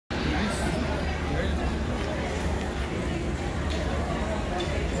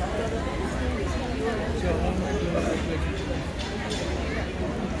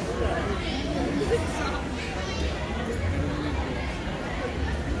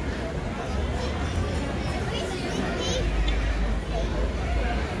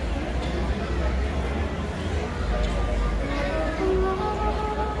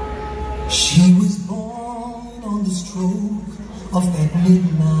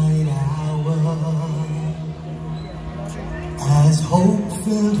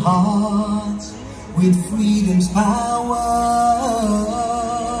with freedom's power.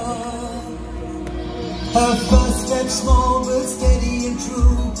 Her first step small but steady and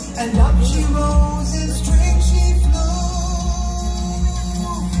true, and up she rose and straight she flew.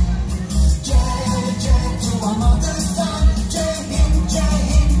 Jai Jai to our mother's son, Jai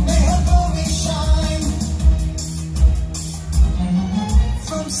Hind, may her glory shine.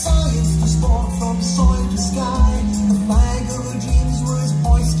 From science to sport, from soil to sky, the flag of her dreams was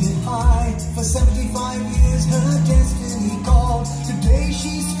hoisted high. For 75 years her destiny called. Today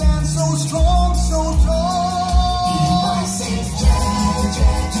she stands so strong, so tall. Keep our safe, Jai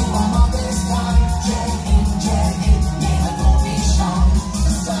Jai to our mother's time. Jai Hind, may her glory shine.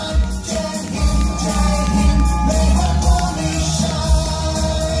 The sun, Jai Hind, may her glory shine.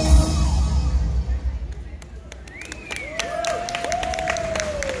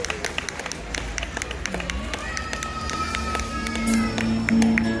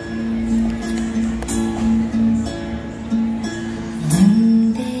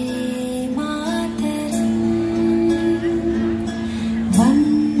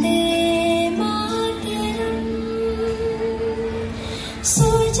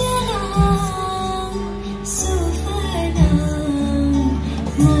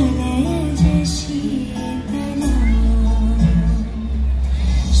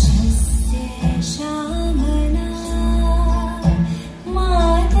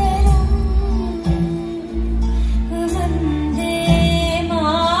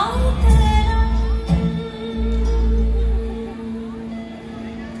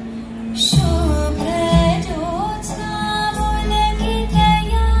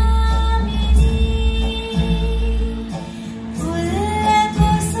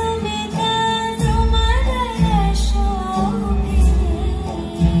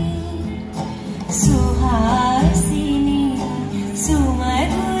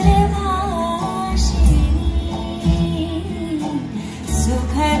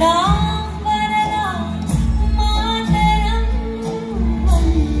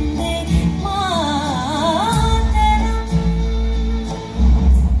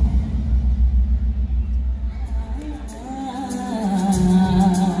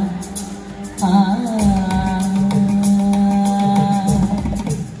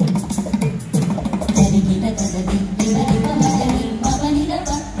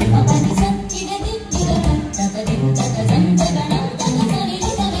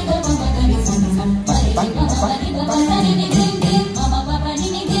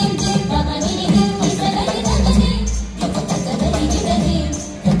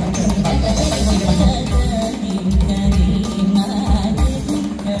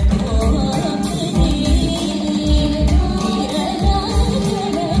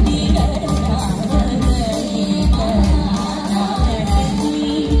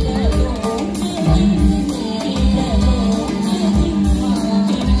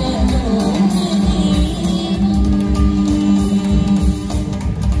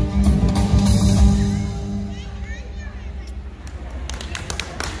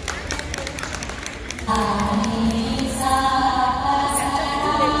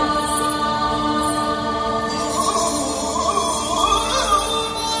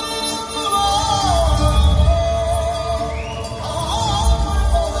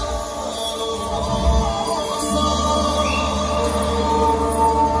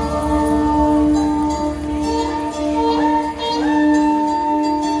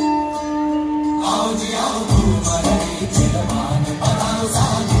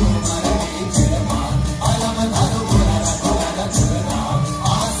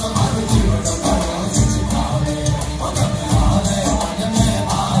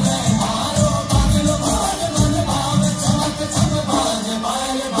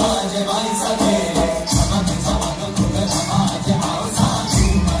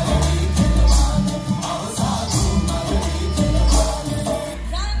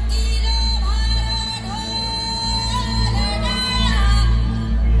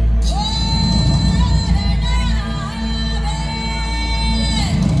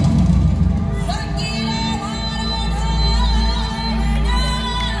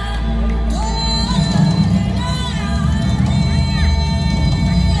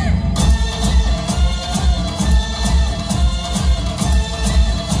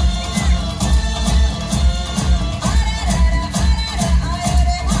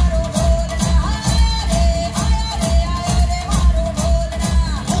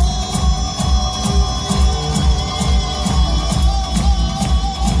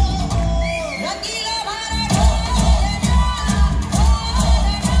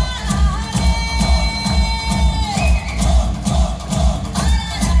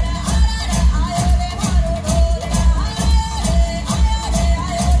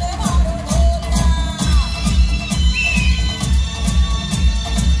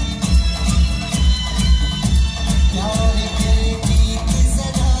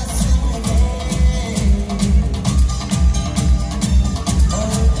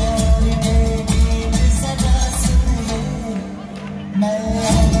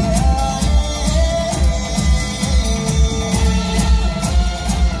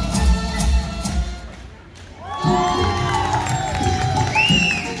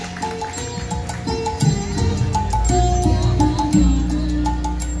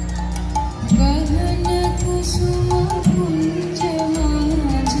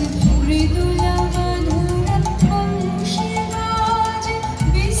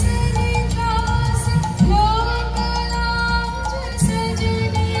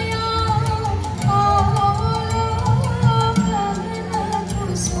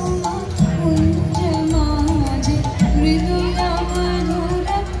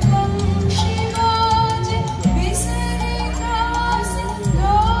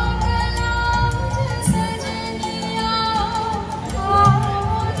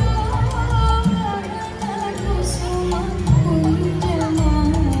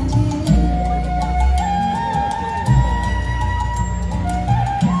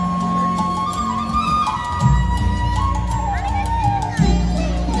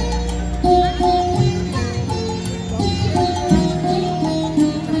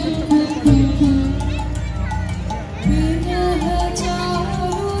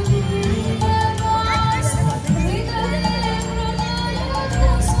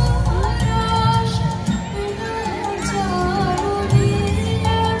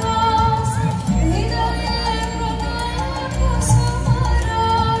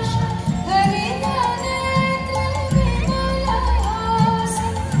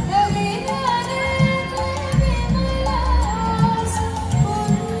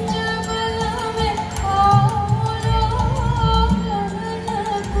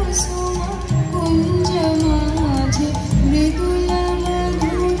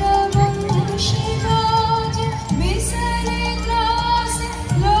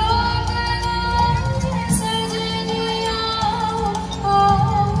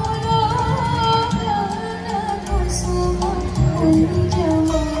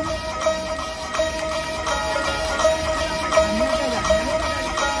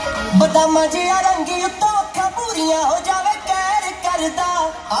 Lama जिया रंगी उत्तों अखा पूरियां हो जावे कैर करदा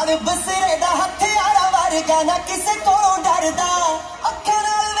हर बसरे दा हथियारा वर्गा ना किसे कोलों डरदा अखा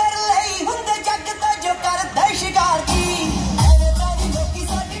नाल वेर लई हुंदे जग तो जो करदा शिकार जी एवें तां लोकी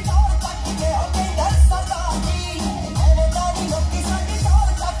साडी टोर तक के हो पैंदा सरदार जी एवें तां लोकी साडी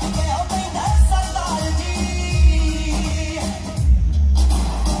टोर तक के हो पैंदा सरदार जी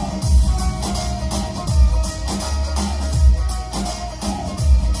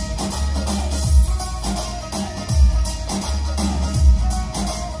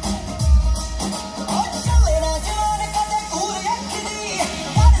चले ना जवान कदे कूल अख दी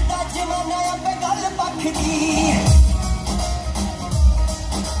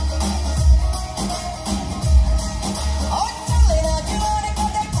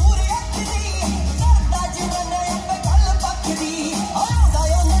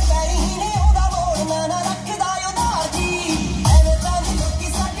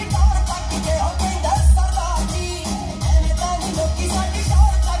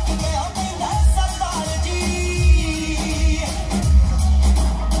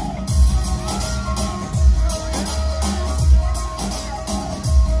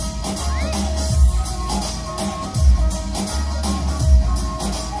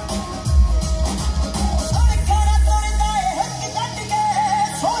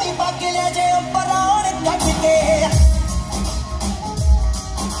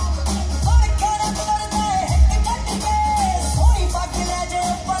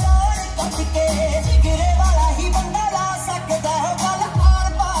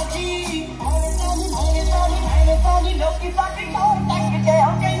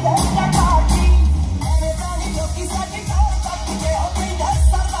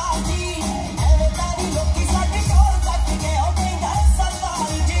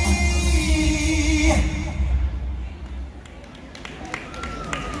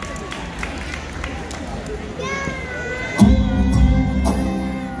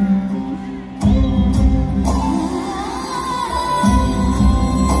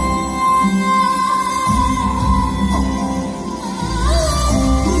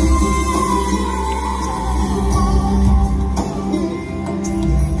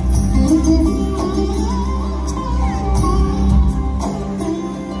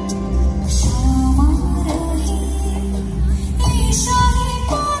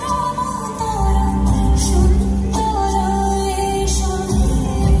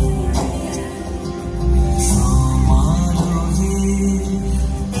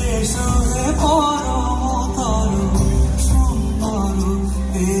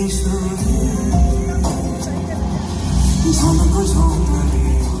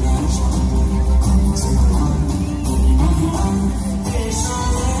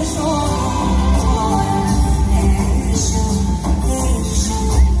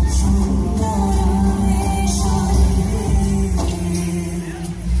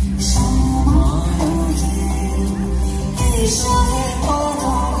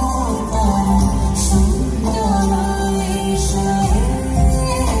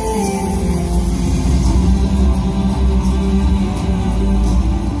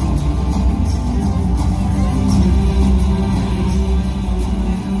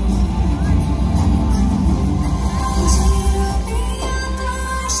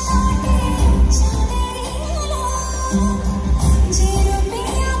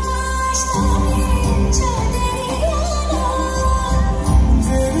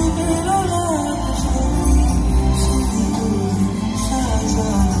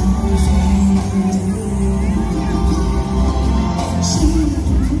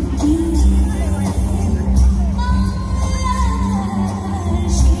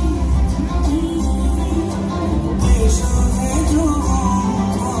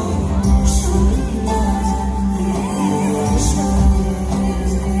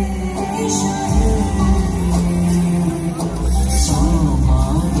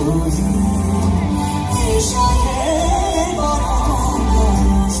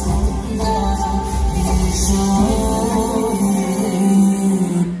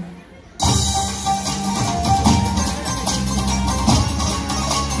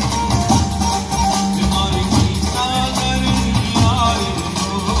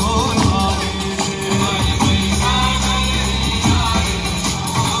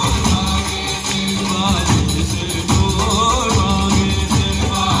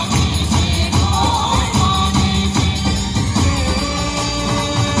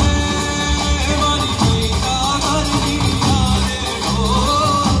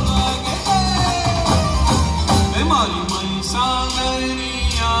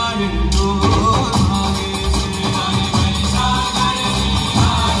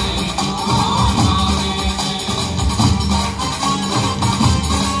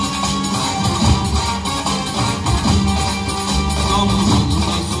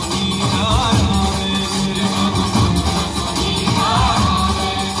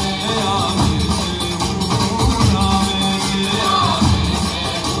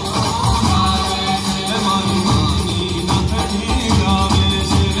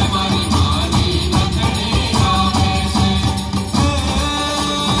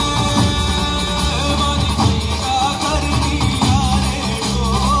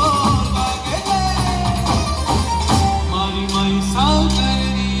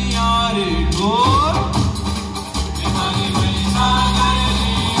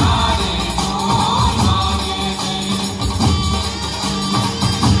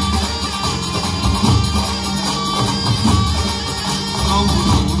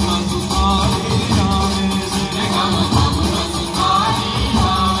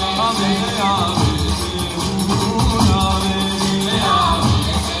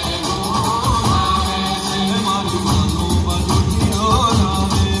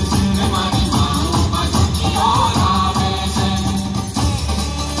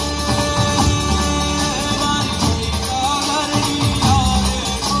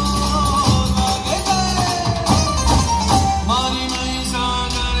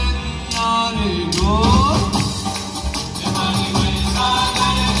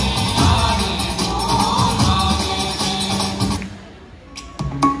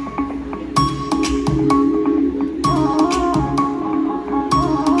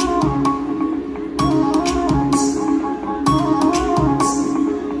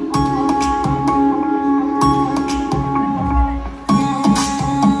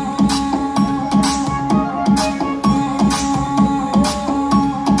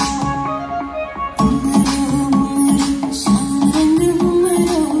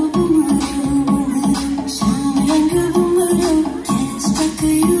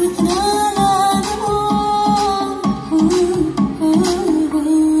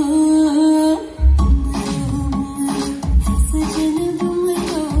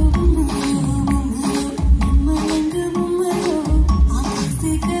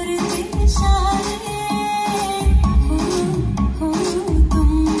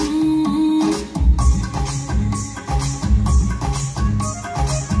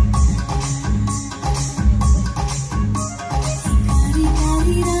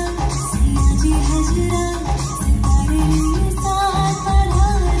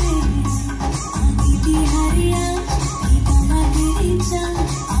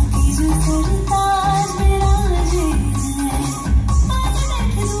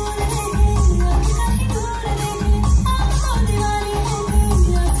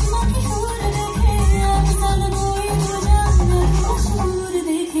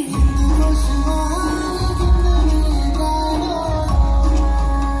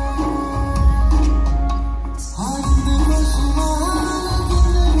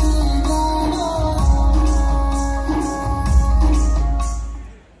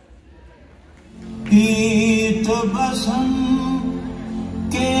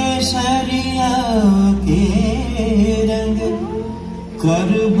केसरिया के रंग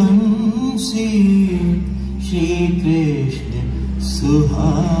कर बंसी श्री कृष्ण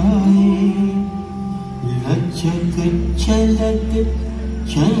सुहाए। लचक छलक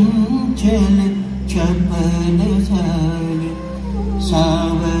चंचल चपल चाल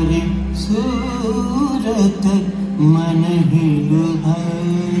सावरी सूरत मन ही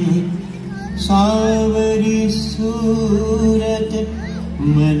लुभाए। सावरी सूरत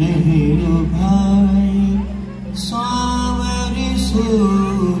मन ही लुभाए। सावरी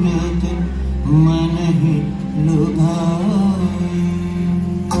सूरत मन ही लुभाए।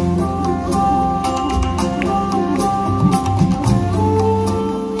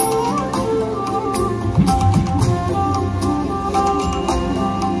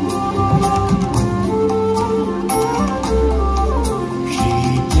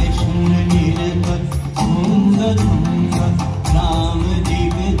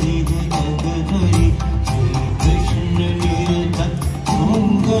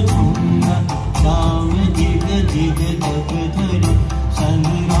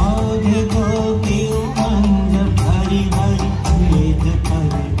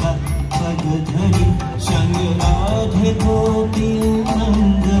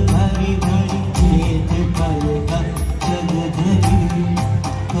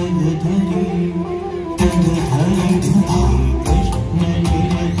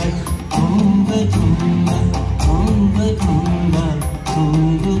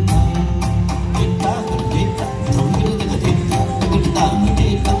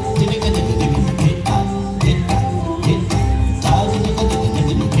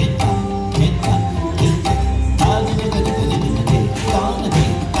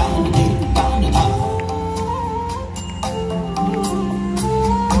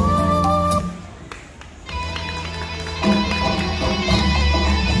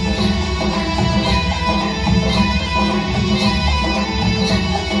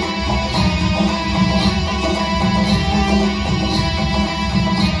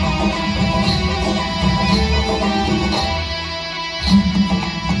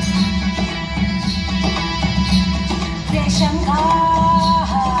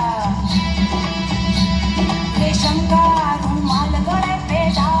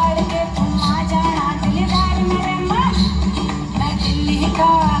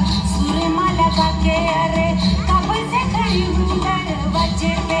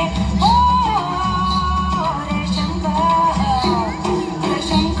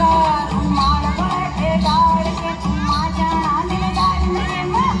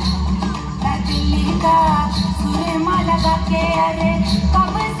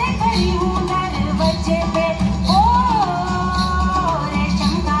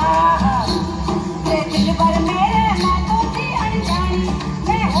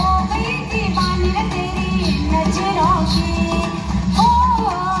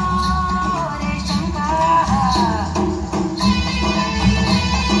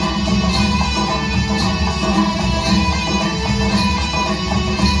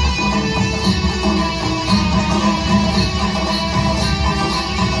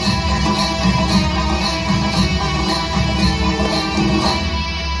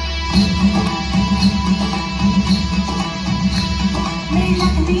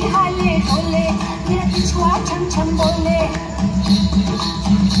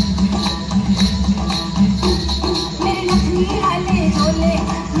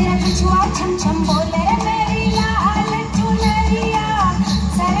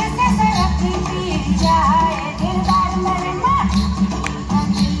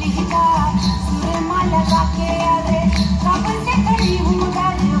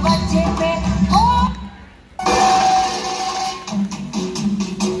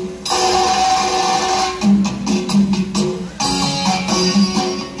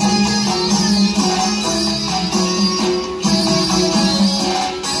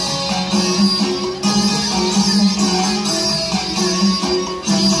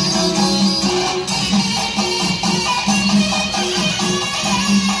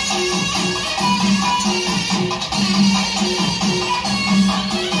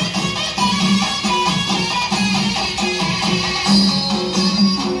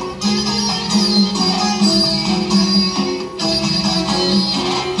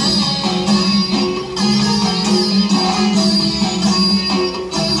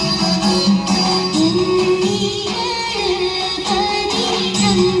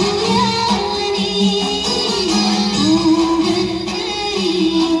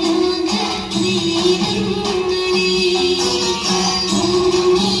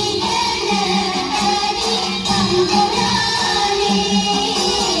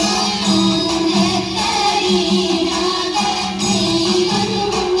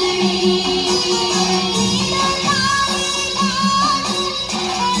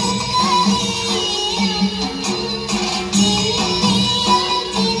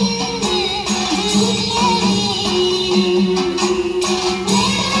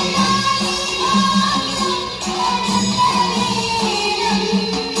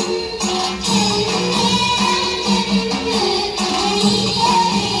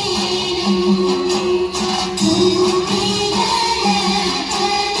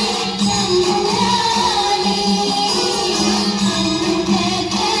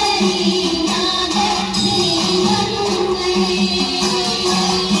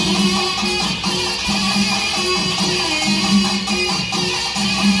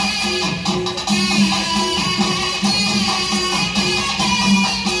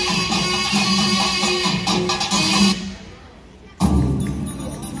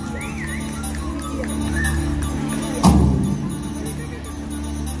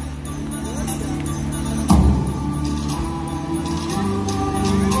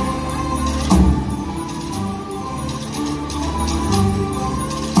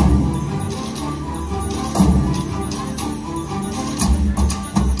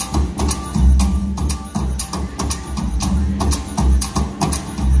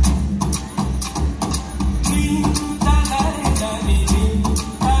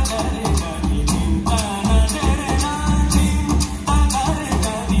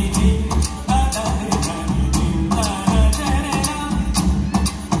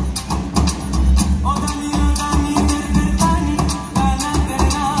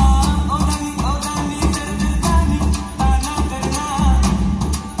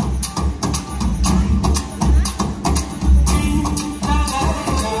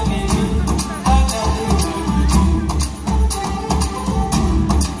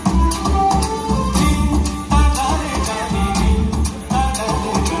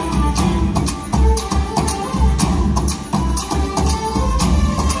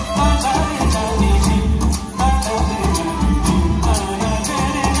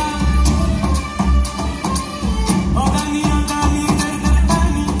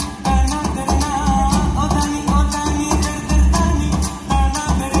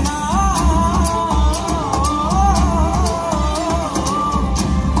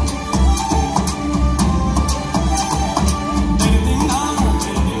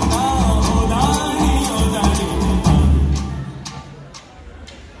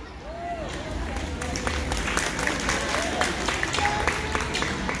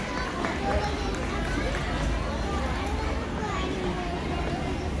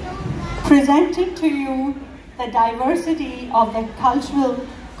 presenting to you the diversity of the cultural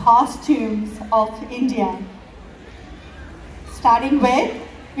costumes of India. Starting with,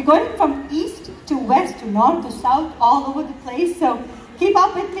 we're going from east to west to north to south, all over the place. So keep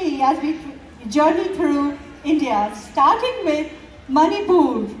up with me as we journey through India, starting with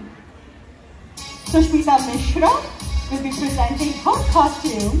Manipur. Sushmita Mishra will be presenting her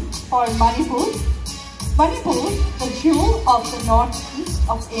costume for Manipur. Manipur, the jewel of the northeast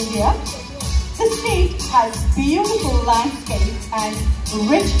of India. The state has beautiful landscape and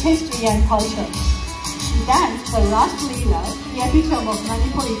rich history and culture. She danced the Ras Leela, the epitome of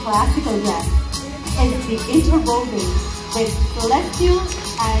Manipuri classical dance, is the interwoven with celestial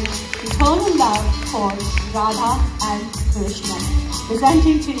and eternal love for Radha and Krishna.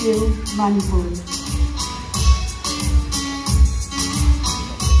 Presenting to you Manipur.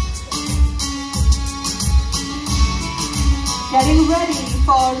 Getting ready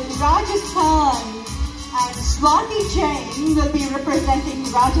for Rajasthan, and Swati Jain will be representing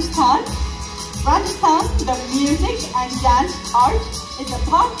Rajasthan. Rajasthan, the music and dance art is a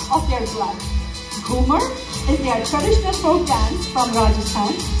part of their blood. Ghumar is their traditional folk dance from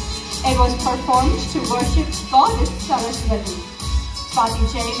Rajasthan. It was performed to worship goddess Saraswati. Swati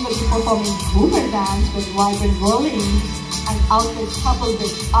Jain will be performing Ghumar dance with vibrant whirlings and outfits coupled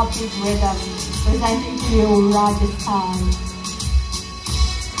with upbeat rhythm. Presenting to you Rajasthan.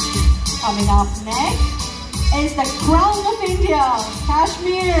 Coming up next is the crown of India,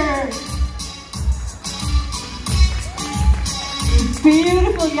 Kashmir.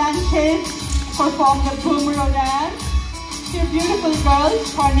 Beautiful young kids perform the Bhumro dance. Two beautiful girls,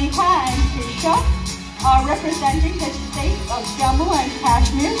 Karnika and Krisha, are representing the state of Jammu and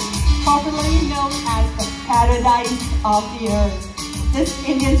Kashmir, popularly known as the paradise of the earth. This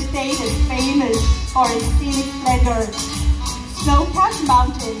Indian state is famous for its scenic splendor, snow-capped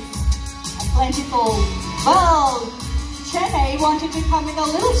mountains, plentiful. Well, Chennai wanted to come in a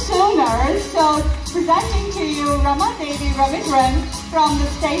little sooner, so presenting to you Rama Devi Ravindran from the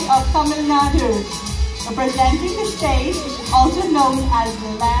state of Tamil Nadu. Representing the state, which is also known as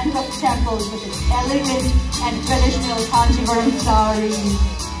the land of temples, with its elegant and traditional Kanjivaram sari.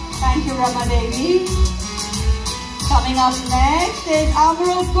 Thank you, Rama Devi. Coming up next is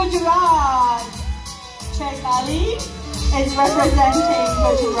Amro Gujarat. Chaitali is representing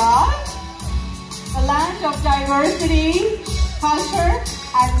Gujarat, the land of diversity, culture,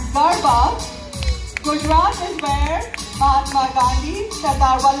 and Garba. Gujarat is where Mahatma Gandhi,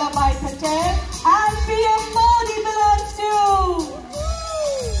 Sardar Vallabhbhai Patel, and PM Modi belongs to.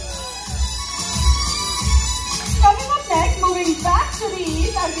 Coming up next, moving back to the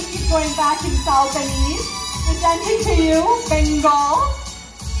east, as we keep going back in south and east, presenting to you Bengal.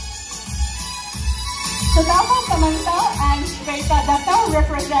 Sudama Samanta and Shweta Datta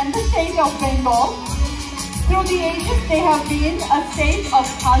represent the state of Bengal. Through the ages, they have been a state of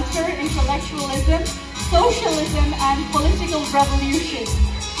culture, intellectualism, socialism, and political revolution.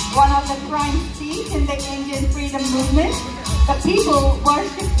 One of the prime seats in the Indian freedom movement, the people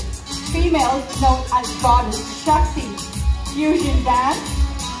worshipped females known as goddess Shakti, fusion dance,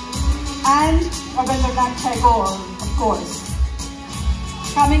 and Rabindranath Tagore, of course.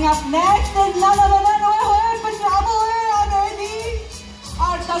 Coming up next is none other than our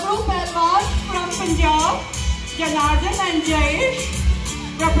Tabru Pehlwan from Punjab, Janardhan and Jayesh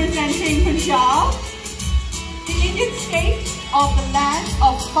representing Punjab, the Indian state of the land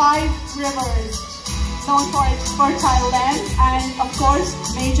of 5 rivers, known for its fertile land and, of course,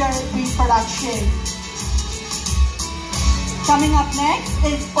 major wheat production. Coming up next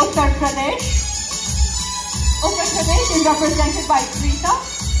is Uttar Pradesh. Uttar Pradesh is represented by Krita,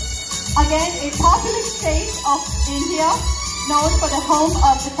 again a populous state of India, known for the home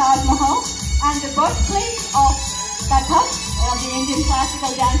of the Taj Mahal and the birthplace of Kathak, one of the Indian classical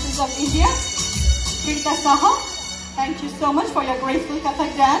dances of India. Krita Saha, thank you so much for your graceful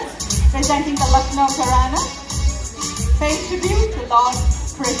Kathak dance, presenting the Lucknow Gharana. Pay tribute to Lord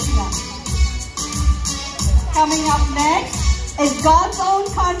Krishna. Coming up next is God's own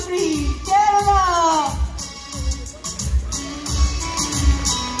country, Kerala.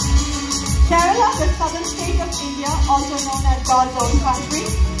 Kerala, the southern state of India, also known as God's own country.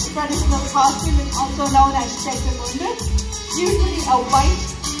 Traditional costume is also known as Chetamunda. Usually a white,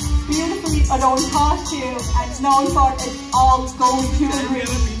 beautifully adorned costume and known for its all gold jewelry.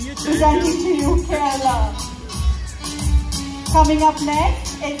 Presenting to you Kerala. Coming up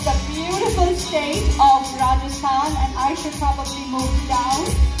next is the beautiful state of Rajasthan, and I should probably move down.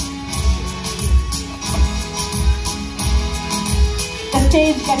 The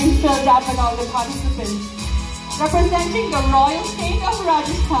stage getting filled up with all the participants. representing the royal state of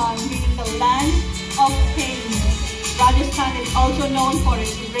Rajasthan, meaning the land of kings. Rajasthan is also known for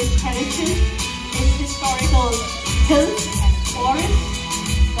its rich heritage, its historical hills and forests,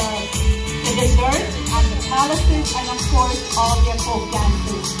 the deserts and the palaces, and of course all their folk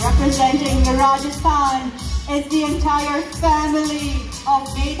dances. Representing the Rajasthan is the entire family of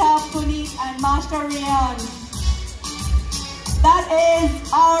Medha, Puneet and Master Rian. That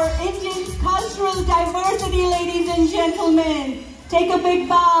is our Indian cultural diversity, ladies and gentlemen. Take a big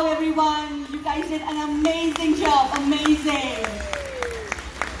bow, everyone. You guys did an amazing job, amazing.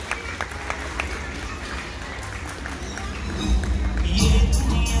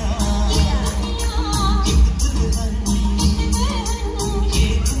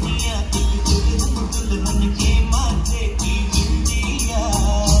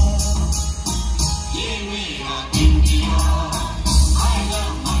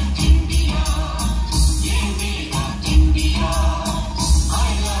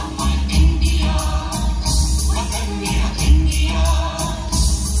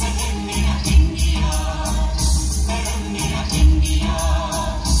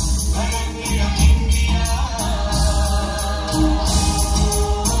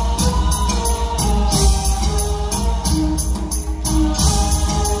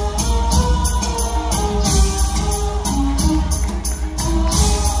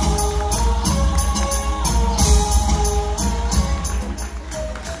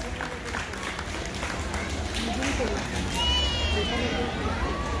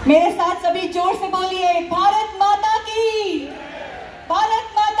 मेरे साथ सभी जोर से बोलिए भारत